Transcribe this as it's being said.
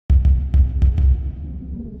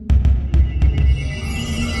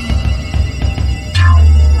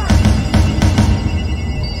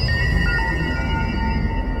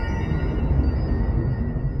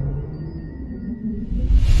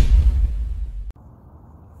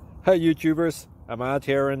Hey YouTubers, I'm out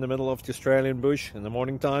here in the middle of the Australian bush in the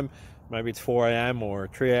morning time. Maybe it's 4 a.m. or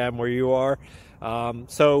 3 a.m. where you are.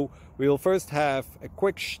 So we'll first have a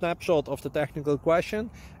quick snapshot of the technical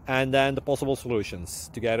question and then the possible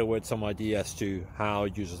solutions, together with some ideas to how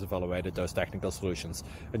users evaluated those technical solutions.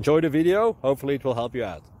 Enjoy the video, hopefully it will help you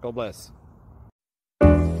out. God bless.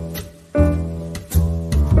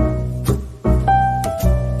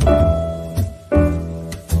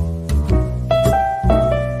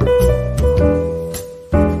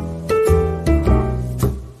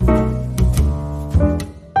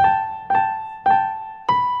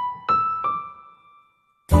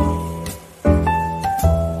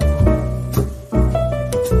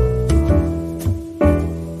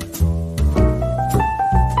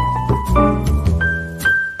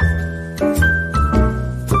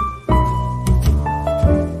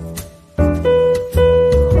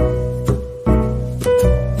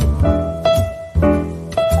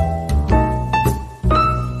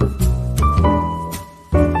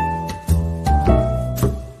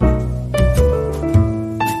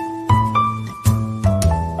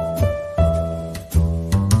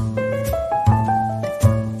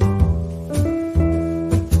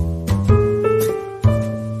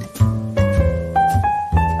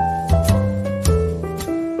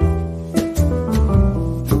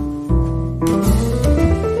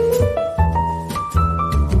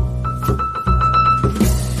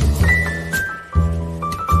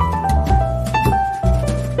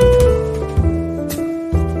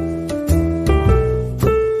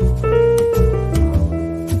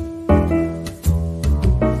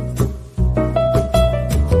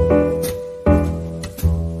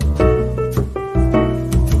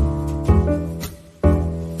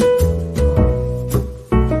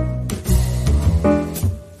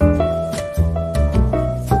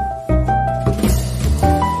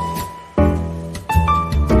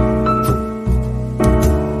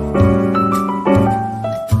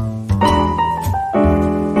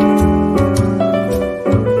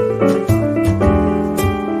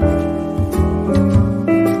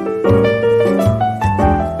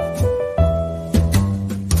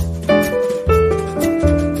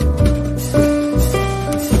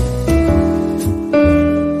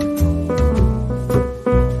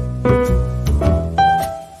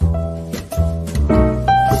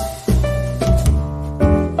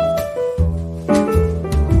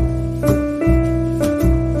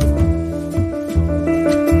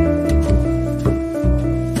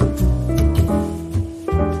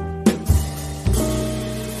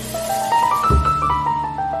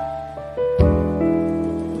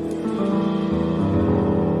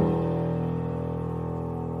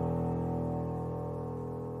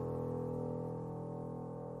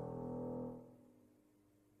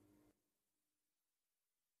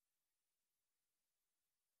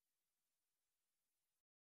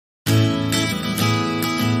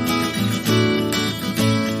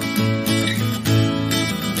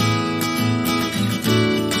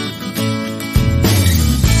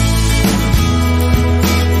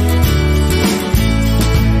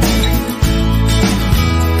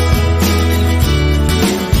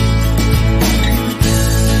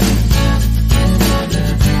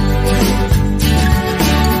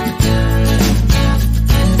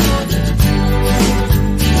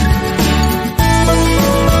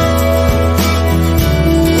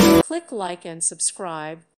 Like and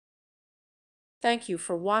subscribe. Thank you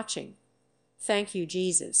for watching. Thank you,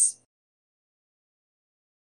 Jesus.